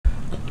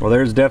Well,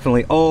 there's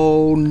definitely,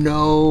 oh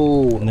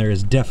no. And there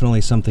is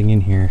definitely something in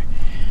here.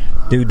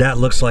 Dude, that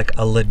looks like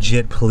a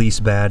legit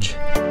police badge.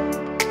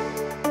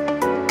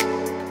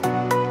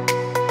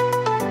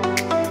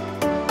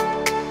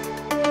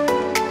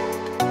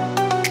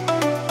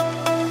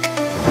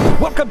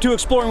 Welcome to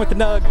Exploring with the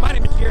Nug. My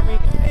name is Jeremy,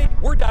 and today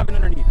we're diving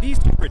underneath these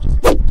two bridges.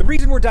 The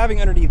reason we're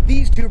diving underneath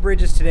these two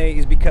bridges today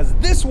is because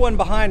this one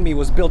behind me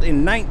was built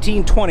in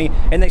 1920,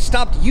 and they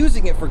stopped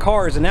using it for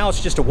cars, and now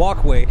it's just a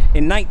walkway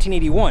in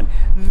 1981.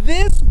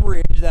 This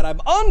bridge that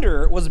I'm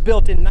under was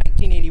built in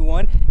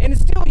 1981, and is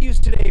still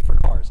used today for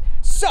cars.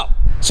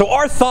 So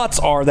our thoughts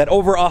are that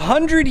over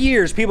 100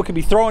 years, people could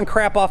be throwing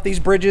crap off these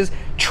bridges,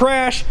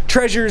 trash,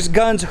 treasures,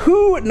 guns,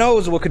 who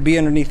knows what could be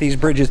underneath these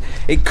bridges.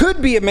 It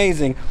could be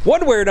amazing.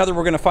 One way or another,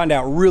 we're gonna find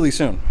out really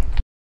soon.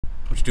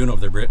 What you doing over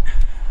there, Britt?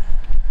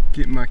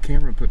 Getting my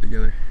camera put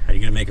together. Are you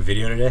gonna make a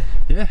video today?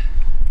 Yeah.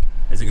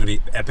 Is it gonna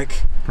be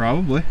epic?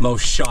 Probably.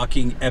 Most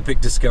shocking, epic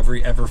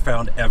discovery ever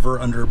found ever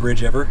under a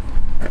bridge ever?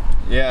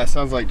 Yeah,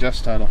 sounds like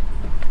Jeff's title.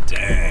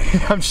 Dang.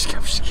 I'm just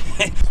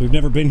kidding. So we've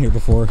never been here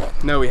before.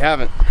 No, we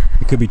haven't.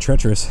 It could be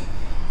treacherous.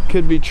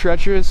 Could be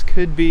treacherous,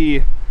 could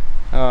be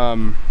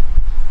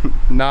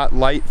not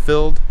light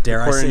filled.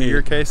 Dare I say, in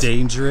your case,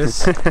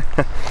 dangerous.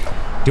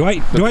 Do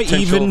I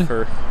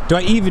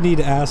even need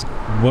to ask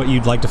what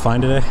you'd like to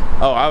find today?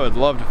 Oh, I would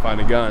love to find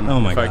a gun. Oh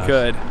my if gosh. I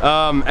could.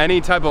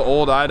 Any type of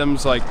old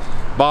items like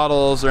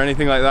bottles or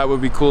anything like that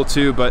would be cool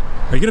too. But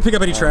are you gonna pick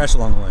up any trash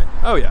along the way?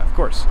 Oh yeah, of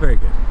course. Very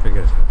good, very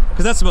good.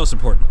 Because that's the most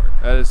important part.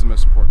 That is the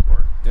most important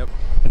part. Yep.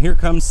 And here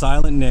comes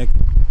Silent Nick,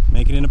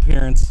 making an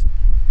appearance.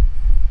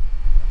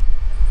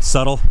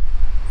 Subtle,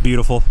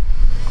 beautiful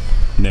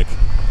Nick.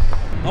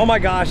 Oh my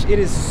gosh, it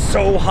is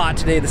so hot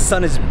today. The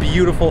sun is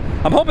beautiful.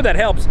 I'm hoping that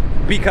helps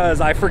because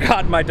I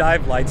forgot my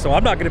dive light, so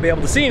I'm not gonna be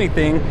able to see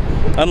anything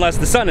unless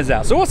the sun is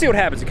out. So we'll see what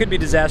happens. It could be a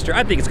disaster.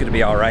 I think it's gonna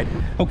be all right.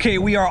 Okay,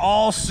 we are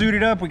all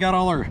suited up. We got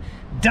all our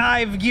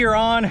dive gear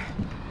on.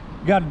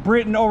 We got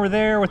Britton over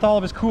there with all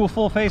of his cool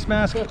full face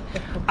mask.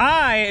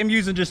 I am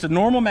using just a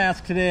normal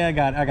mask today.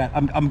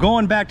 I'm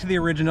going back to the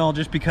original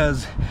just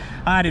because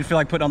I didn't feel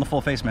like putting on the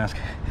full face mask.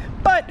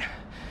 But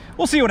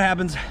we'll see what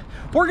happens.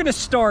 We're gonna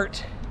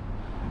start,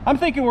 I'm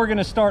thinking we're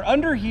gonna start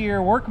under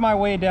here, work my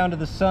way down to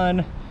the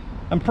sun.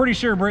 I'm pretty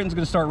sure Britton's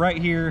gonna start right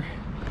here.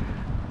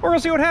 We're gonna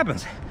see what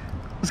happens.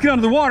 Let's get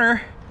under the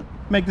water,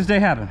 make this day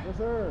happen. Yes,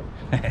 sir.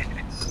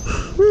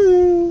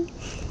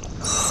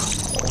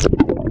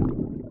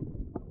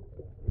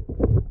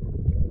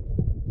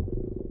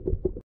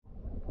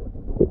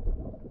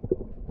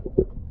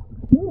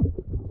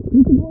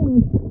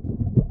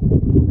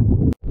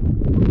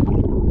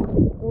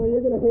 Oh,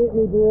 you're gonna hate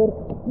me, dude.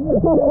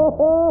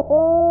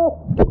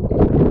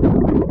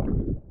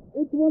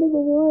 It's one of the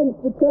ones,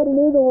 the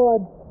Chattanooga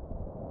one.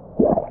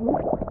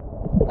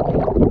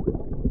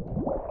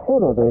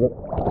 Hold on, David.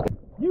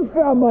 You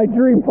found my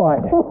dream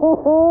find.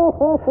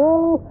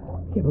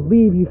 Can't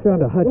believe you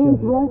found a Hutchins.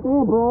 It's right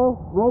there, bro.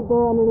 Right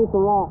there underneath the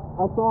rock.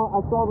 I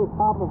saw the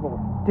top of it.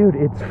 Dude,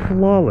 it's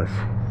flawless.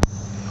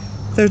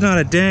 There's not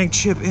a dang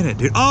chip in it,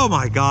 dude. Oh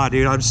my god,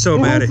 dude, I'm so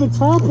mad at it. It has the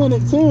top in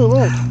it too,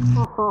 look.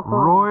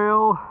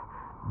 Royal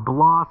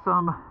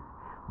Blossom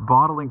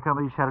Bottling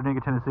Company,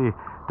 Chattanooga, Tennessee.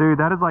 Dude,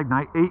 that is like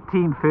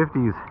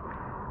 1850s.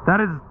 That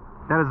is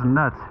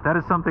nuts. That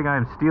is something I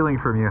am stealing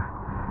from you.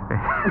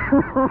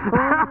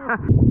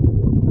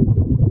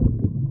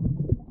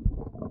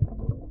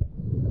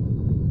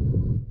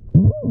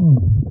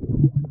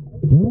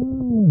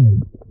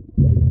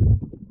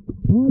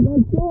 Oh,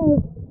 that's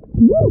it.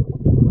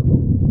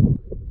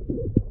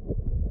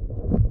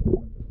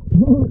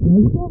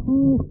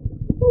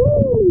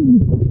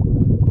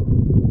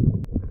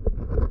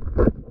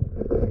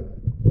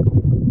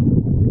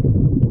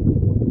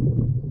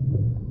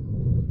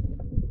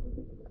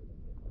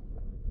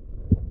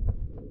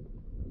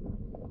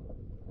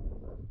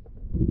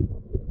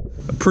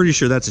 I'm pretty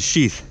sure that's a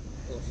sheath.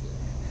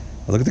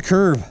 Look at the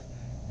curve.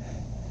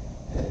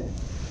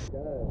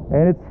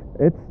 And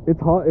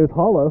it's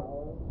hollow.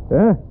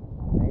 Yeah.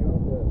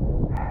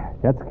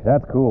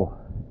 That's cool.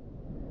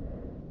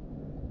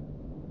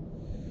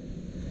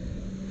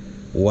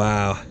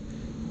 Wow.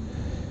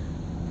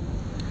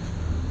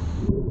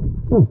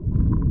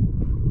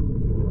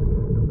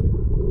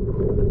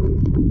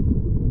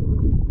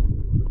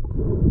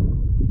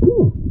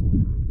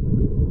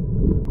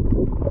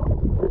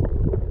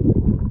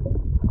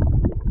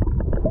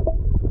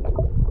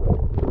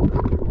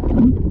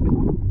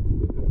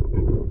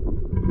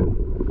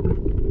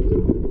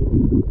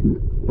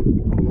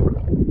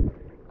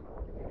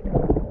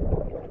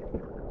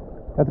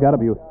 That's gotta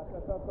be.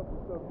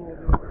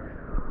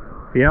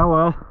 Yeah,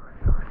 well,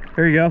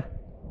 there you go.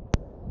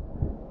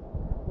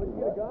 What, did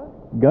you get a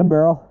gun? Gun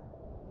barrel.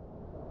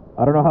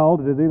 I don't know how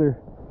old it is either.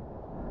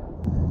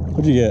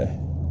 What'd you get?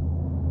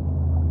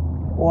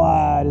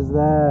 What is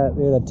that?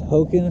 Dude, a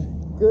token?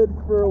 Good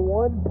for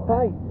 1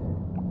 pint.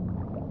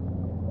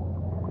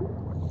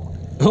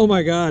 Oh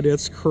my god,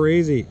 that's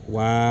crazy.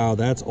 Wow,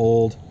 that's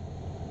old.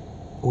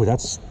 Oh,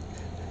 that's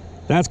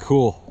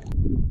cool.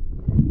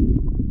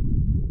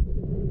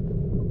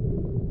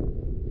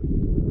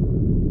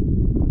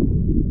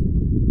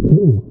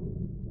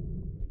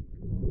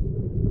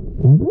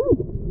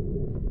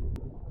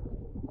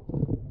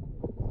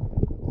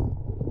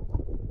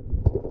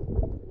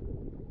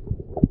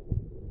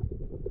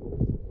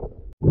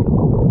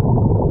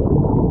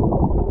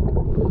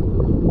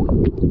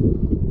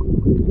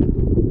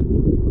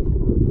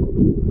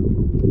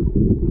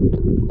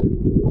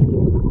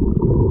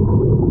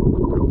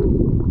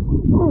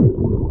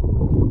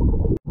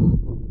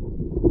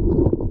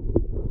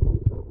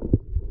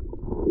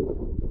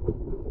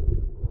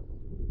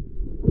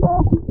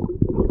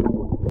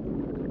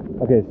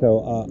 Okay,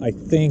 so I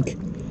think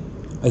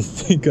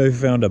I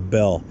found a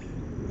bell.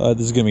 This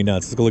is gonna be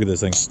nuts. Let's go look at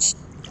this thing.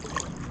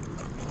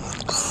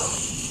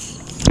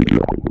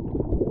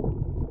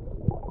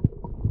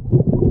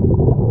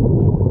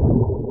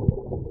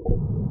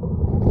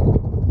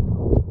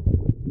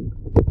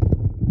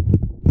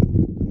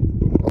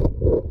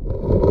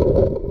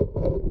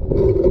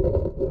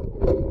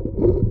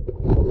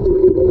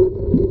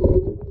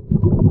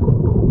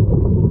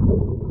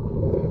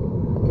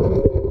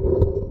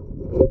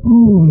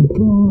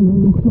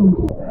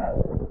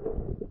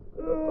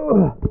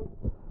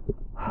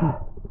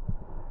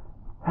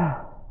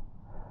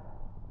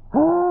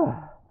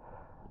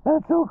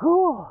 That's so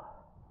cool.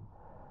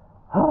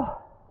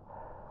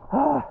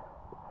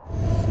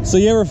 So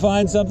you ever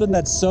find something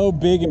that's so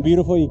big and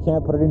beautiful you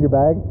can't put it in your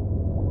bag?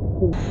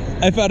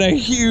 I found a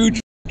huge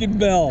fucking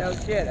bell. No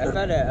shit, I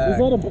found That's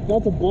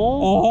a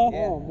ball? Uh-huh.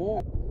 Yeah. Oh,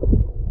 man.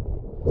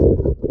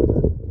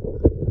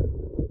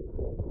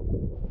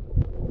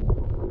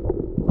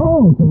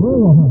 Oh, it's a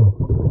real.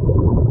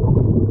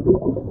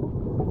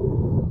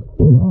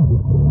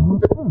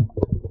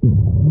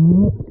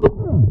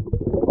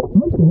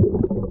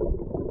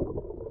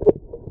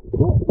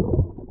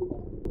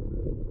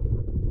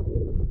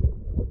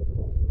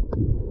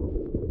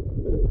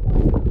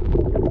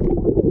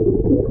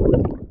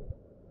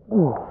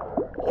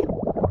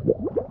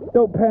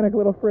 Don't panic,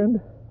 little friend.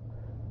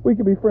 We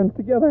can be friends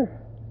together.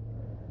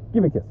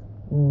 Give me a kiss.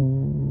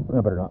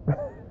 No, better not.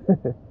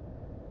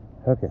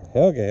 Okay.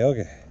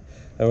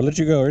 I will let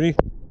you go. Ready?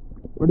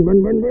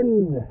 Run.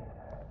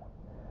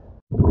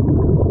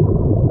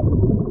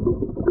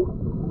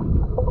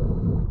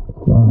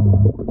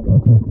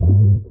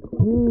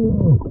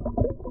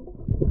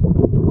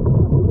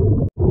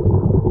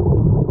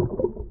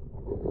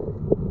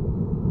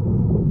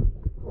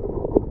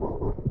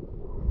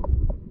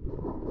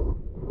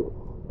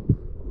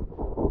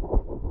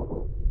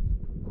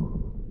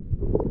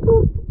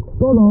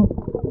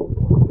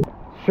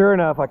 Sure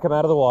enough, I come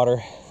out of the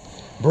water.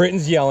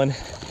 Britton's yelling.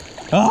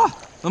 Ah!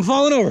 I'm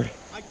falling over.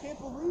 I can't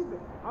believe it.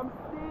 I'm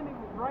standing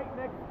right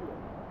next to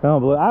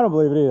it. I don't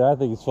believe it either. I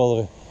think he's full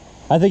of it.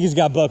 I think he's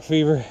got buck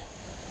fever.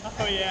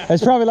 Oh yeah.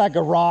 It's probably like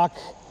a rock.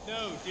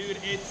 No, dude,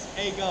 it's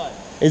a gun.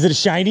 Is it a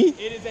shiny?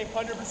 It is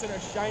 100% a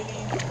shiny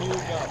blue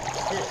gun.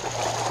 Here.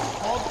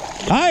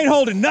 Hold. I ain't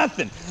holding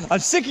nothing. I'm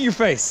sick of your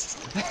face.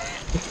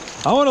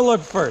 I want to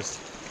look first.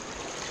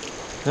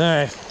 All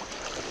right.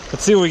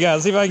 Let's see what we got.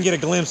 Let's see if I can get a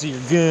glimpse of your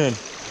gun.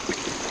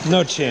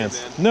 No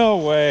chance. No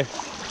way.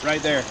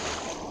 Right there.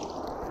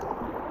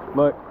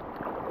 Look.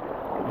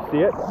 You see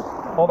it?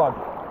 Hold on.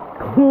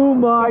 Oh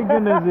my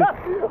goodness.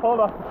 Hold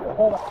on.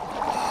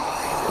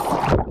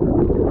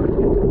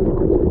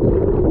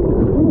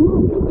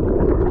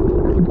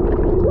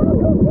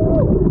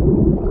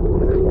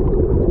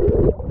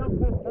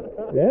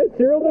 Yeah,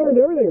 serial numbers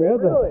and everything, man.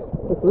 Really?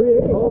 It's a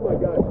 380. Oh my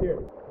gosh, here.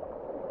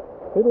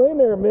 It's laying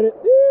there a minute.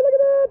 Dude, look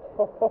at that.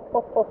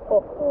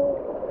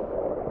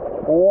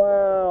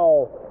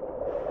 Wow.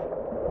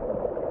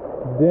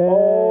 Dang,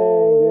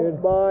 Oh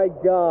dude. my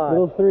gosh.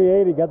 Little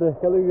 380. Got the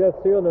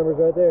serial numbers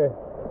right there.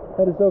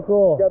 That is so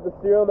cool. Got the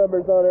serial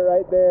numbers on it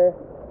right there.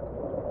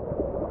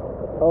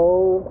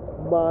 Oh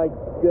my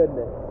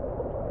goodness.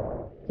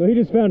 So he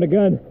just found a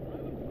gun.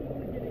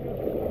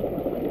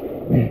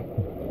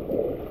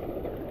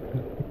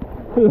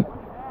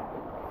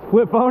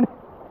 Flip phone.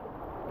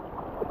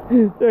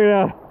 Check it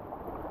out.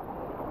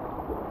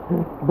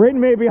 Brayden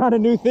may be on a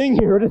new thing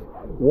here. Just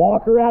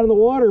walk around in the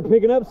water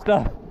picking up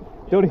stuff.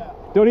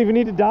 Don't even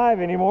need to dive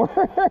anymore.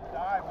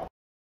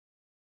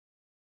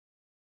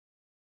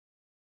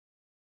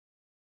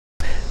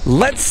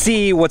 Let's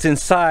see what's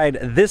inside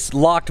this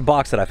locked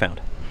box that I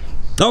found.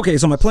 Okay,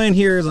 so my plan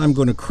here is I'm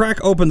going to crack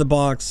open the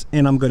box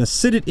and I'm going to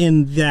sit it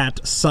in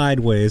that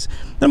sideways.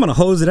 Then I'm going to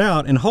hose it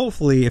out and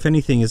hopefully if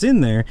anything is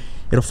in there,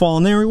 it'll fall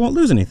in there and we won't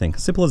lose anything.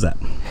 Simple as that.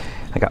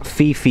 I got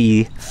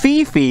Fifi,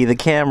 the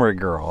camera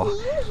girl.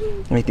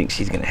 I think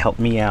she's going to help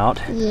me out.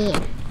 Yeah.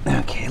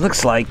 Okay,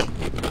 looks like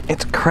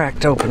it's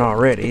cracked open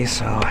already,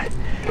 so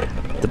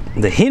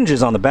the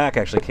hinges on the back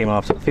actually came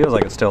off, so it feels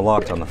like it's still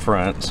locked on the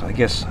front, so I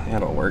guess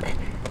that'll work.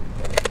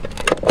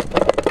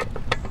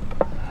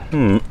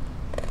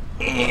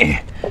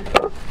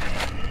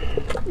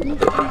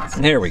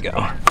 There we go.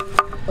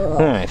 All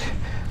right.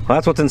 Well,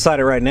 that's what's inside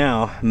it right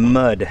now.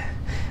 Mud.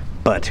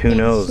 But who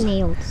knows?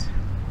 Snails.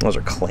 Those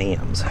are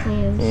clams.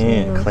 Clams,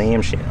 Yeah, snails.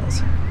 clam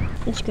shells.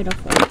 Let's get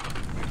off that.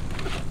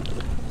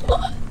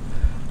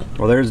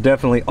 Well, there's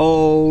definitely...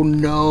 Oh,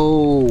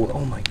 no.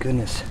 Oh, my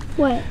goodness.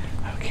 What?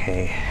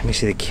 Okay, let me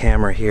see the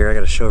camera here. I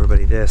gotta show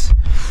everybody this.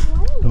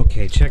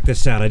 Okay, check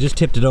this out. I just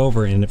tipped it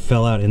over and it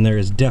fell out, and there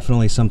is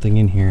definitely something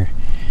in here.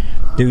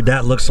 Dude,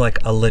 that looks like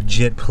a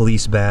legit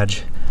police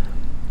badge.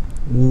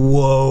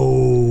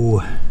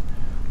 Whoa.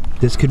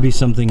 This could be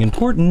something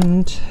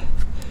important.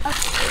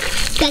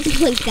 That's a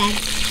police badge.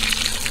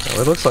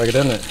 Oh, it looks like it,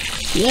 doesn't it?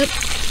 Yep.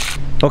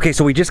 Okay,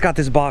 so we just got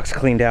this box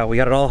cleaned out. We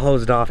got it all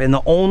hosed off, and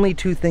the only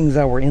two things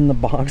that were in the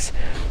box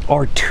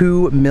are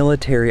 2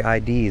 military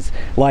IDs,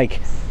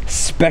 like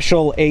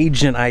special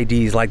agent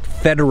IDs, like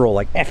federal,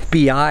 like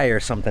FBI or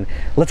something.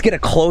 Let's get a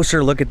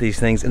closer look at these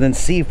things and then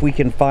see if we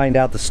can find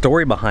out the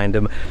story behind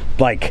them,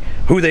 like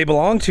who they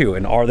belong to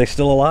and are they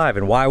still alive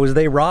and why was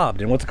they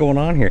robbed and what's going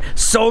on here.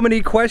 So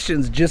many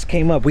questions just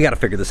came up. We got to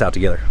figure this out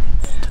together.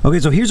 Okay,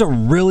 so here's a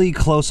really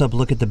close-up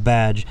look at the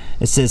badge.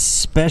 It says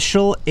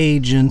Special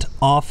Agent,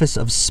 Office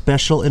of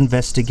Special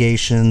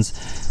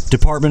Investigations,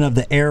 Department of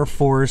the Air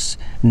Force,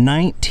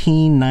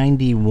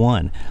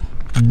 1991.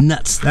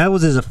 Nuts. That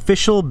was his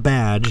official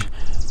badge.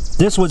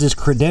 This was his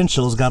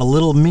credentials, got a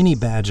little mini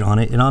badge on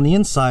it, and on the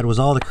inside was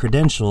all the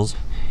credentials.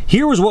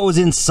 Here was what was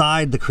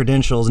inside the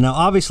credentials. Now,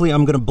 obviously,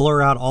 I'm going to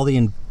blur out all the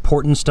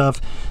important stuff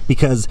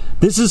because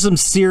this is some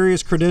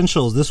serious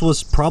credentials. This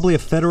was probably a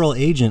federal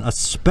agent, a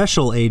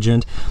special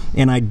agent,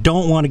 and I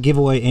don't want to give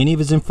away any of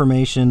his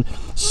information.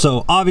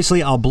 So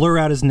obviously I'll blur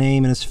out his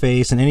name and his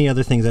face and any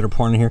other things that are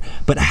important here.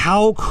 But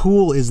how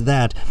cool is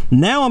that?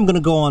 Now I'm going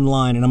to go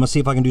online and I'm going to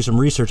see if I can do some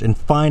research and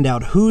find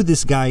out who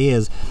this guy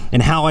is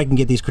and how I can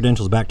get these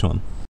credentials back to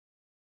him.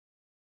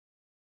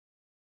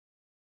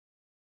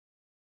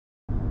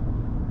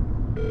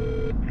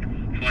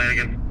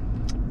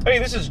 Hey,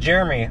 this is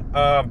Jeremy.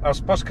 I was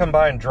supposed to come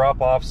by and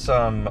drop off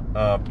some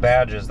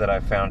badges that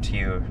I found to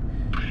you.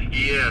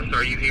 Yes,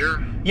 are you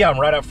here? Yeah, I'm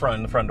right out front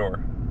in the front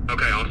door.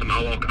 Okay, awesome.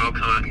 I'll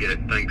come out and get it.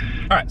 Thanks.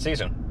 All right, see you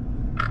soon.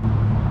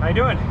 How you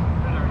doing?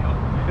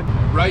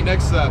 Right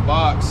next to that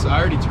box, I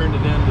already turned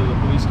it into the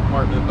police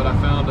department, but I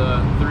found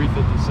a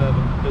 357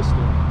 pistol.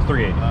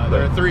 380.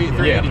 They're a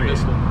 380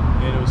 pistol,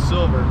 and it was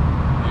silver.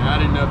 And I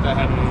didn't know if that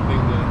had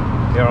anything to.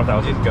 You don't know if that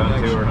was his gun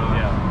too or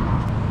not. Yeah.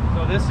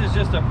 So this is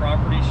just a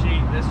property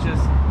sheet. This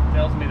just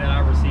tells me that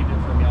I received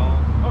it from y'all.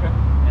 Okay.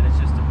 And it's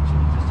just a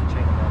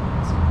chain of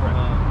evidence. Right.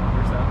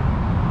 Here's that.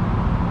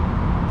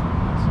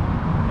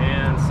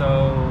 And so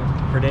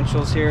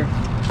credentials here.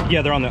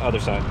 Yeah, they're on the other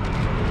side.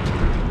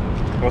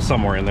 Well,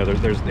 somewhere in there.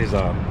 There's his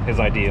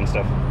ID and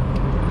stuff.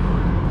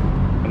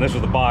 And this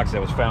was the box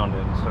that was found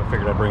in, so I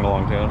figured I'd bring it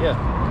along too.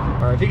 Yeah.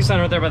 All right. If you can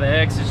sign right there by the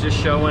X, it's just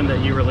showing that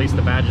you released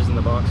the badges in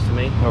the box to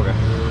me. Okay.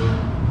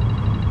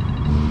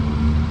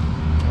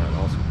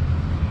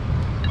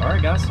 All right,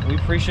 guys, we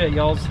appreciate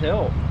y'all's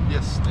help.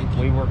 Yes, thank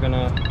you. We were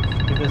gonna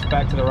get this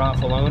back to the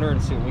rightful owner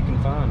and see what we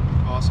can find.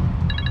 Awesome.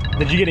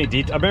 Did you get any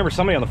details? I remember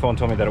somebody on the phone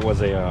told me that it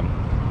was a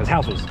his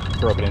house was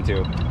broken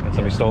into and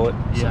somebody stole it.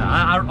 Yeah,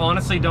 I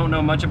honestly don't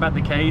know much about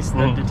the case.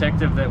 The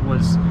detective that it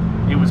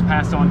was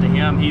passed on to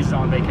him, he's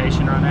on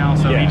vacation right now,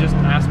 so he just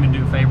asked me to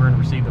do a favor and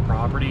receive the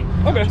property.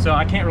 Okay. So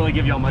I can't really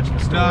give y'all much of a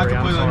story. No, I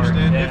completely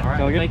understand. Yeah.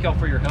 All right. Thank y'all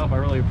for your help. I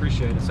really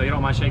appreciate it. So you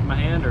don't mind shaking my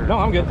hand? Or? No,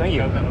 I'm good. Thank you.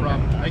 No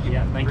problem. Thank you.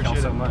 Yeah, thank y'all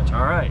so much.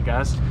 All right,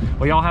 guys.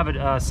 Well, y'all have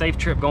a safe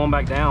trip going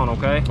back down,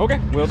 okay? Okay,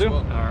 will do. Well,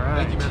 all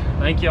right. Thank you, man.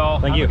 Thank y'all.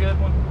 Thank you. Have a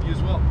good one. You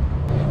as well.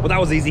 Well, that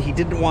was easy. He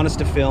didn't want us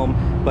to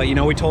film, but you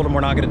know, we told him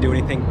we're not going to do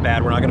anything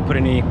bad. We're not going to put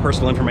any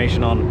personal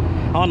information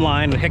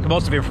online. Heck,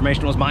 most of the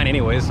information was mine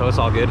anyways, so it's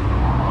all good.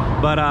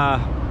 But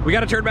we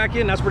got to turn back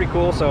in. That's pretty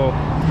cool. So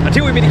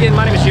until we meet again,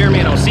 my name is Jeremy,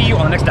 and I'll see you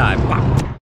on the next dive. Wow.